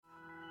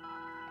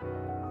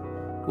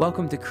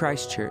Welcome to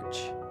Christ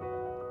Church.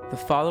 The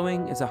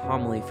following is a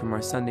homily from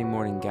our Sunday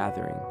morning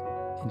gathering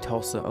in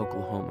Tulsa,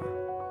 Oklahoma.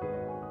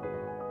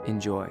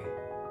 Enjoy.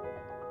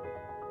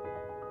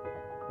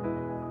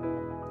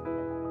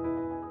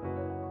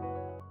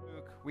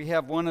 We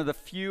have one of the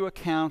few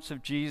accounts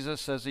of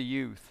Jesus as a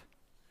youth.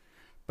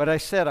 But I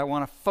said I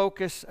want to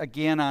focus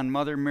again on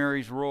Mother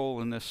Mary's role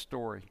in this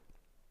story.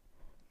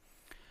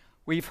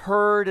 We've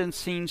heard and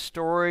seen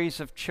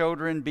stories of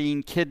children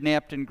being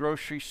kidnapped in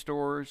grocery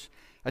stores,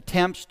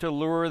 attempts to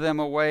lure them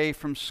away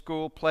from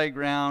school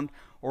playground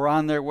or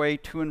on their way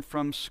to and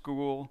from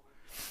school,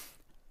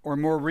 or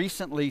more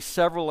recently,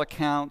 several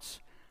accounts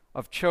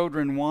of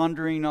children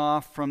wandering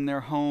off from their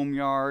home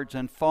yards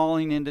and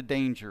falling into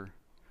danger,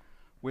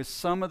 with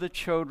some of the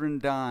children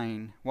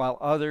dying while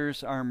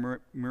others are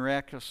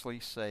miraculously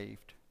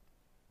saved.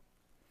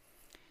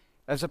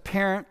 As a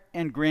parent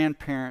and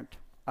grandparent,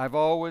 I've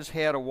always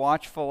had a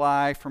watchful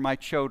eye for my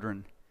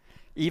children.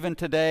 Even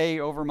today,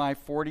 over my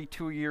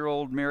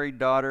 42-year-old married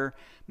daughter,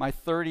 my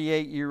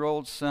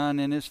 38-year-old son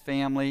and his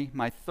family,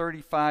 my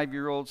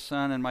 35-year-old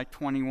son, and my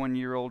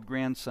 21-year-old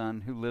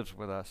grandson who lives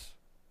with us.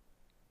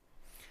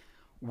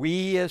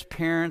 We as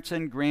parents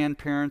and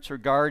grandparents or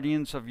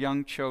guardians of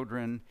young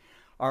children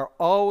are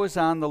always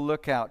on the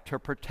lookout to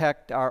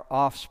protect our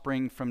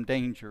offspring from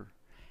danger.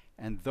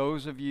 And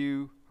those of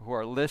you who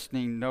are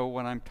listening know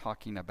what I'm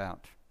talking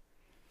about.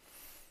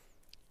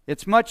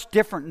 It's much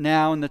different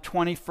now in the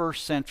 21st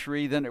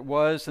century than it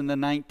was in the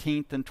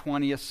 19th and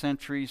 20th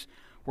centuries,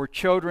 where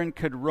children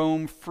could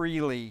roam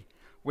freely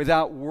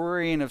without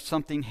worrying of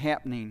something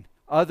happening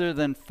other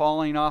than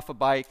falling off a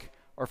bike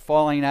or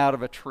falling out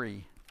of a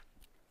tree.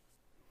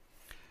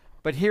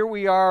 But here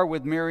we are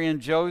with Mary and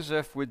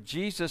Joseph, with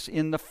Jesus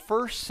in the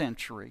first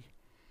century,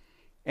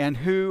 and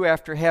who,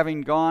 after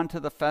having gone to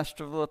the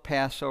festival of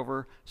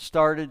Passover,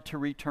 started to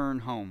return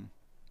home.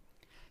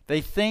 They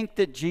think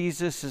that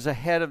Jesus is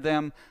ahead of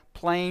them,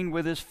 playing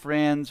with his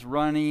friends,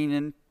 running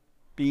and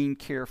being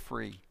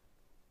carefree.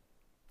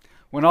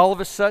 When all of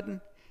a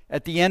sudden,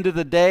 at the end of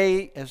the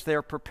day, as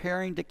they're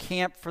preparing to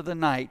camp for the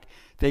night,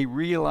 they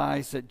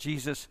realize that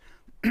Jesus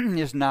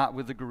is not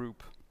with the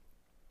group.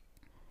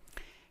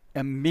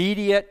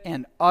 Immediate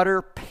and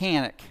utter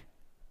panic.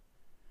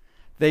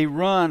 They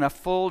run a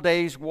full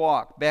day's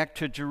walk back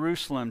to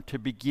Jerusalem to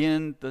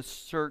begin the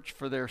search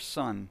for their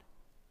son.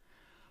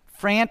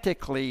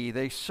 Frantically,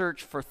 they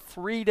search for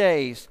 3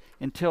 days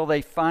until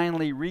they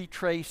finally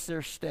retrace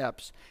their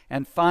steps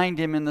and find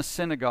him in the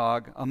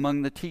synagogue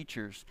among the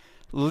teachers,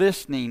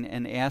 listening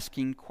and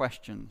asking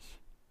questions.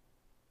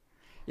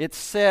 It's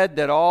said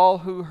that all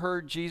who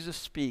heard Jesus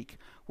speak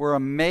were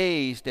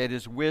amazed at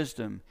his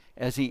wisdom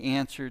as he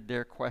answered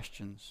their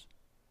questions.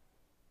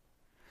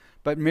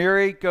 But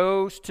Mary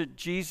goes to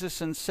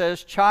Jesus and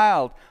says,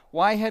 "Child,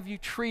 why have you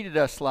treated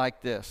us like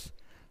this?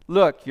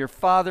 Look, your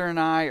father and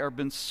I have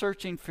been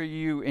searching for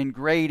you in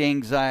great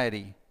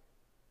anxiety."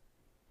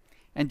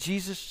 And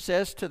Jesus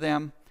says to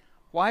them,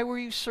 "Why were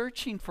you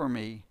searching for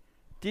me?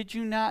 Did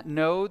you not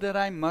know that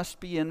I must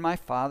be in my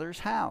Father's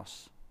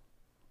house?"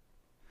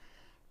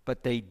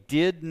 But they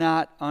did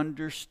not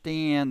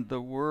understand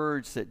the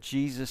words that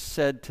Jesus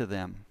said to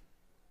them.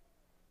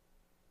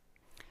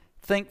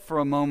 Think for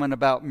a moment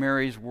about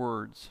Mary's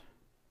words.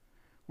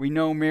 We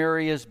know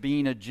Mary as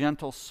being a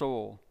gentle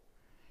soul.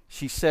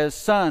 She says,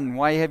 "Son,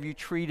 why have you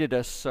treated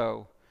us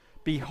so?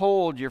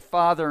 Behold, your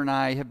father and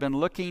I have been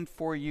looking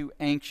for you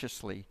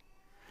anxiously."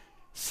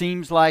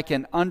 Seems like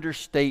an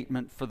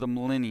understatement for the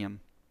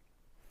millennium.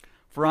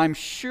 For I'm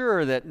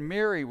sure that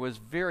Mary was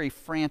very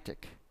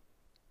frantic.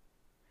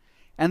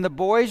 And the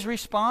boy's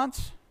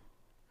response?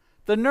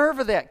 The nerve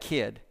of that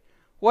kid.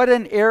 What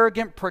an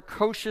arrogant,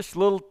 precocious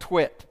little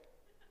twit.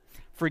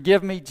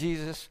 Forgive me,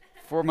 Jesus,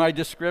 for my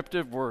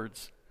descriptive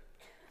words.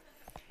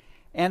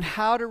 And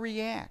how to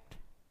react.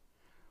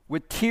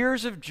 With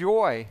tears of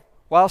joy,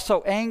 while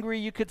so angry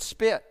you could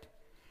spit.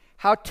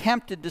 How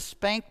tempted to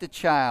spank the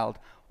child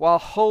while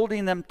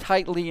holding them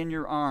tightly in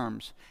your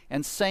arms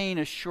and saying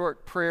a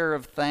short prayer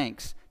of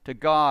thanks to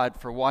God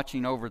for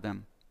watching over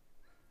them.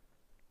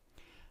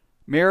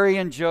 Mary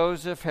and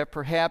Joseph have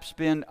perhaps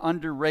been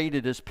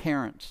underrated as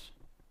parents.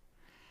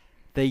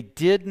 They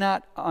did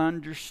not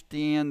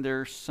understand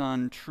their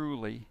son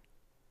truly,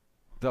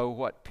 though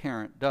what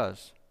parent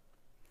does,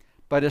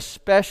 but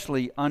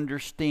especially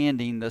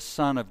understanding the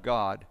Son of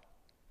God.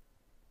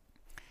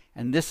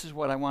 And this is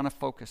what I want to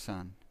focus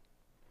on.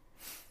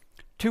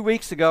 2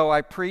 weeks ago,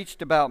 I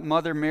preached about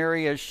Mother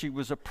Mary as she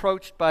was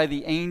approached by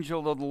the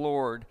angel of the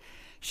Lord.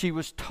 She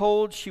was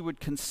told she would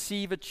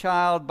conceive a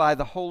child by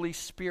the Holy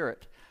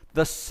Spirit,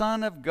 the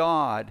Son of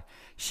God.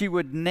 She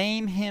would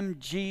name him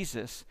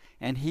Jesus,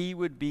 and he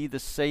would be the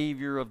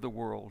Savior of the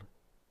world.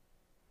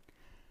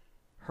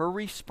 Her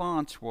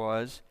response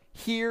was,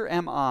 "Here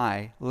am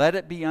I, let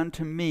it be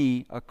unto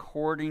me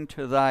according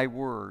to thy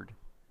word,"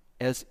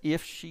 as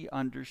if she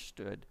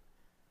understood.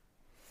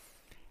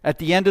 At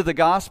the end of the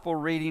gospel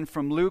reading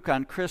from Luke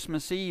on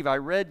Christmas Eve, I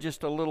read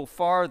just a little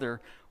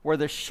farther where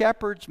the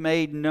shepherds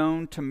made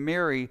known to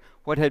Mary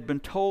what had been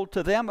told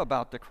to them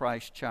about the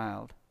Christ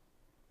child.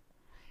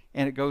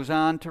 And it goes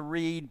on to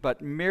read,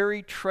 "But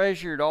Mary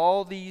treasured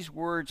all these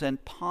words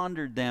and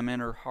pondered them in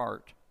her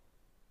heart."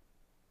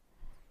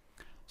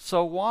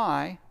 So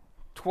why,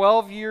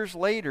 12 years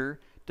later,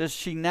 does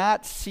she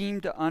not seem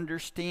to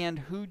understand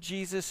who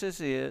Jesus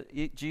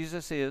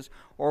is,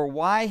 or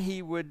why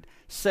he would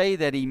say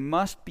that he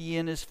must be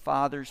in his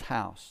Father's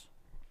house?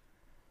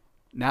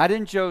 Not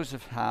in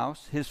Joseph's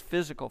house, his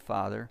physical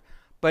father,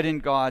 but in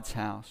God's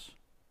house.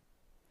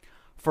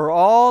 For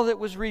all that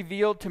was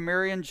revealed to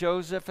Mary and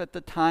Joseph at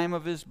the time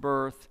of his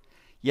birth,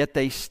 yet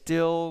they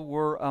still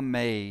were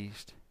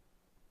amazed.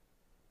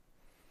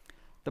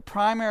 The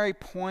primary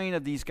point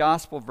of these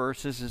gospel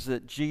verses is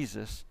that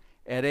Jesus,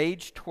 at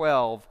age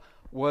 12,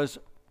 was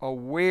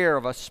aware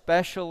of a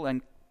special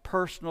and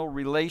personal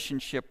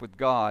relationship with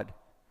God,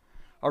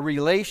 a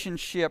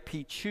relationship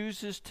he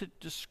chooses to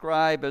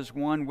describe as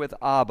one with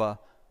Abba,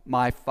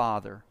 my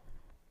Father.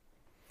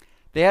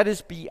 That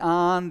is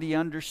beyond the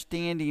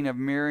understanding of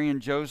Mary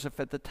and Joseph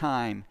at the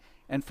time,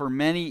 and for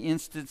many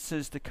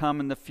instances to come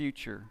in the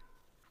future.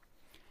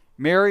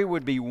 Mary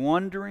would be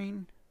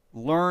wondering,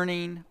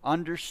 learning,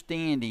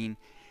 understanding,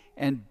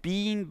 and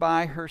being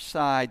by her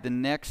side the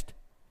next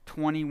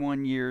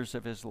 21 years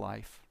of his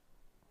life.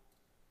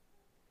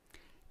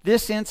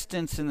 This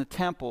instance in the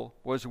temple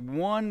was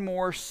one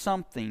more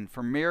something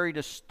for Mary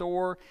to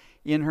store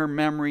in her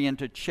memory and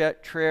to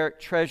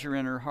treasure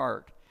in her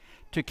heart,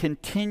 to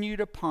continue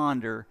to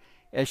ponder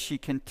as she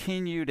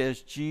continued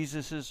as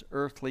Jesus'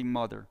 earthly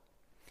mother,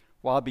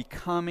 while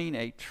becoming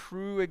a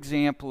true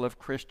example of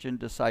Christian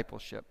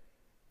discipleship.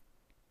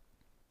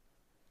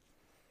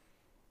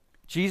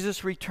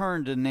 Jesus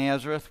returned to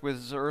Nazareth with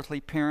his earthly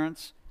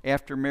parents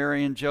after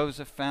Mary and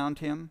Joseph found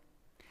him,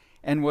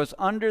 and was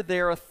under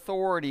their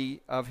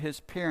authority of his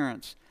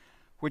parents,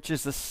 which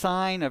is a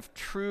sign of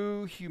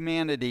true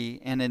humanity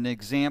and an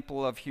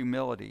example of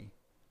humility.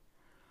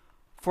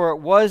 For it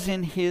was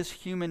in his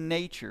human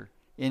nature,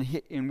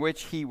 in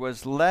which he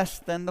was less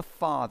than the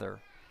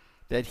Father,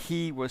 that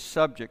he was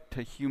subject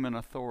to human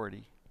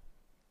authority.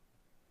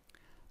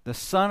 The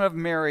Son of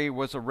Mary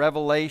was a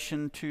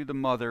revelation to the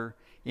mother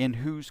in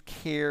whose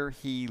care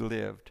he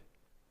lived.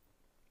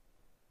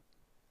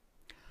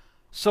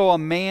 So a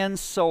man's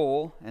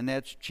soul, and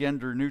that's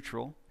gender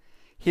neutral,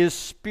 his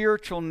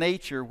spiritual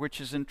nature, which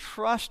is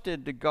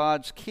entrusted to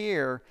God's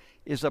care,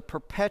 is a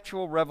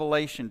perpetual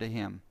revelation to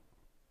him.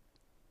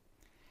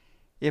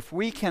 If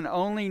we can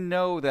only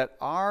know that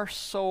our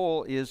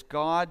soul is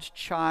God's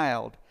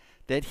child,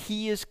 that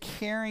he is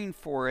caring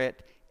for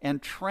it and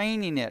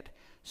training it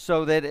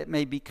so that it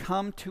may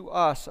become to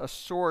us a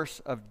source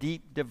of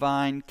deep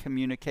divine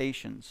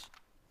communications.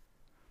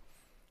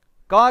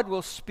 God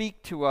will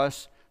speak to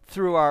us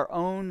through our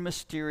own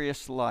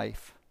mysterious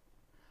life.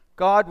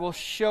 God will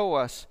show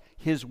us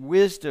his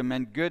wisdom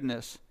and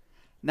goodness,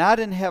 not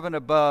in heaven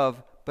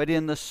above, but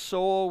in the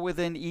soul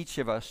within each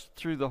of us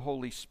through the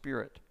Holy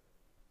Spirit.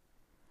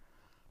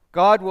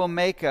 God will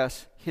make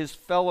us his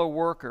fellow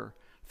worker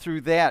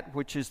through that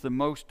which is the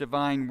most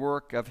divine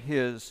work of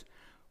his,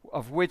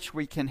 of which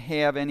we can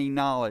have any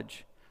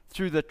knowledge,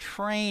 through the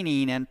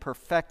training and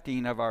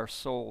perfecting of our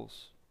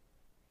souls.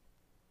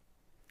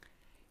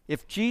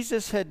 If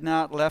Jesus had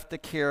not left the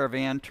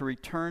caravan to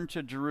return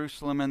to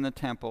Jerusalem and the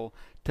temple,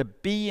 to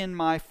be in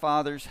my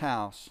Father's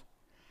house,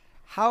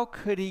 how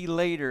could he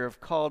later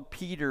have called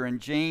Peter and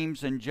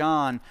James and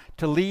John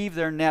to leave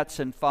their nets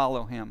and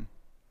follow him?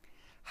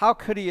 How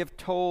could he have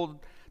told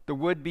the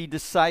would-be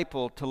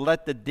disciple to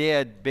let the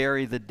dead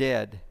bury the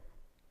dead?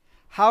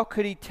 How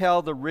could he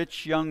tell the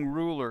rich young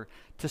ruler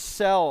to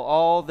sell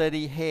all that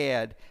he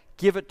had,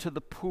 give it to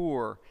the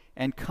poor,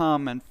 and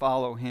come and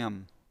follow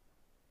him?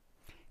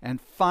 And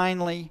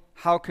finally,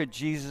 how could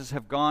Jesus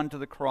have gone to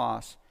the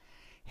cross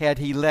had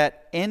he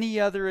let any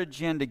other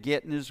agenda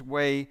get in his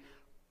way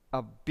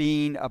of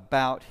being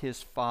about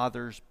his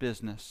Father's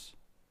business?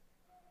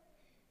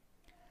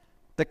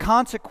 The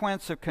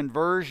consequence of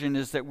conversion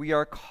is that we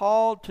are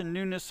called to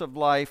newness of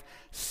life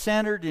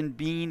centered in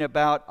being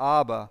about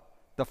Abba,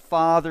 the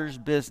Father's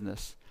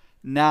business,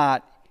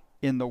 not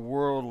in the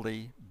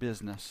worldly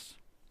business.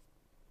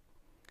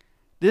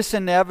 This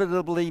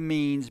inevitably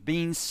means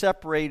being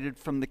separated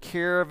from the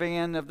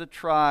caravan of the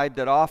tribe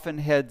that often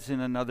heads in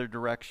another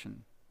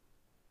direction.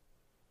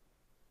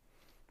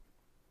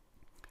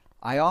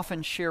 I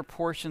often share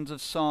portions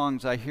of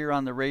songs I hear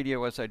on the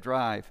radio as I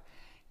drive,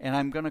 and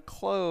I'm going to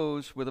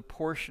close with a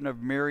portion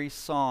of Mary's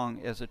song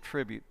as a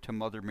tribute to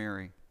Mother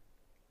Mary.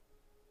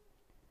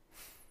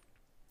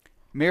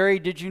 Mary,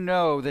 did you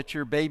know that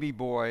your baby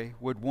boy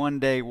would one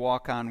day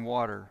walk on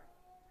water?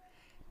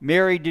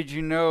 Mary, did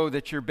you know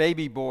that your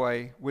baby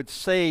boy would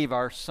save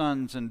our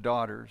sons and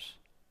daughters?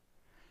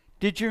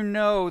 Did you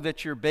know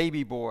that your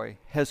baby boy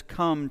has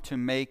come to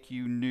make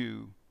you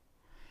new?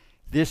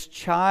 This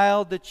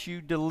child that you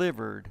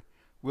delivered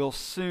will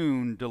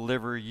soon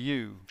deliver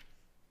you.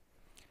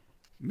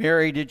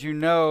 Mary, did you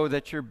know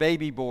that your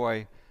baby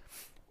boy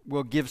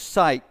will give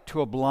sight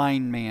to a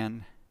blind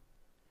man?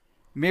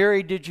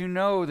 Mary, did you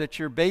know that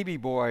your baby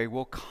boy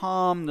will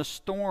calm the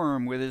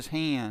storm with his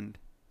hand?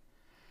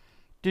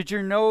 Did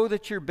you know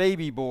that your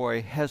baby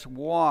boy has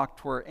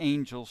walked where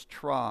angels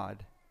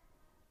trod?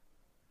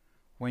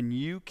 When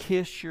you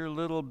kiss your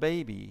little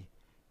baby,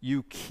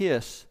 you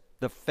kiss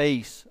the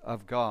face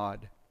of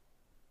God.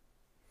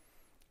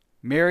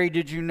 Mary,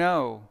 did you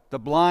know the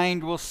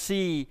blind will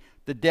see,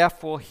 the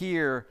deaf will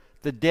hear,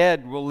 the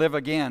dead will live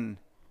again?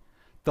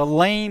 The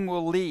lame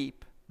will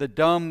leap, the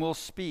dumb will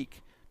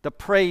speak, the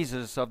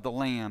praises of the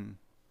Lamb.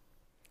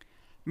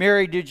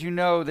 Mary, did you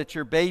know that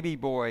your baby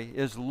boy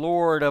is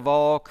Lord of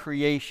all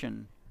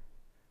creation?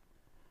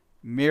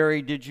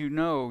 Mary, did you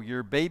know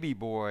your baby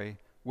boy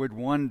would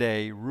one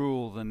day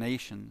rule the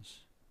nations?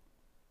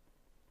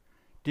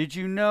 Did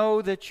you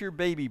know that your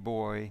baby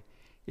boy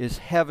is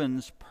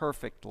heaven's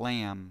perfect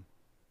lamb?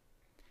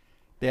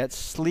 That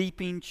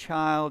sleeping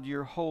child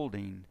you're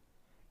holding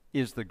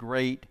is the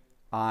great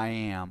I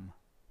Am.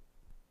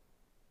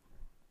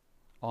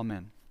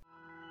 Amen.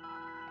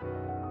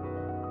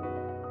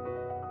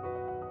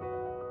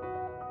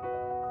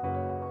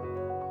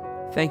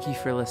 Thank you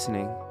for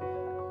listening.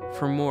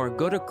 For more,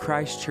 go to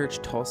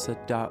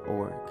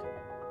christchurchtulsa.org,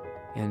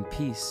 and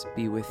peace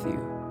be with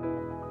you.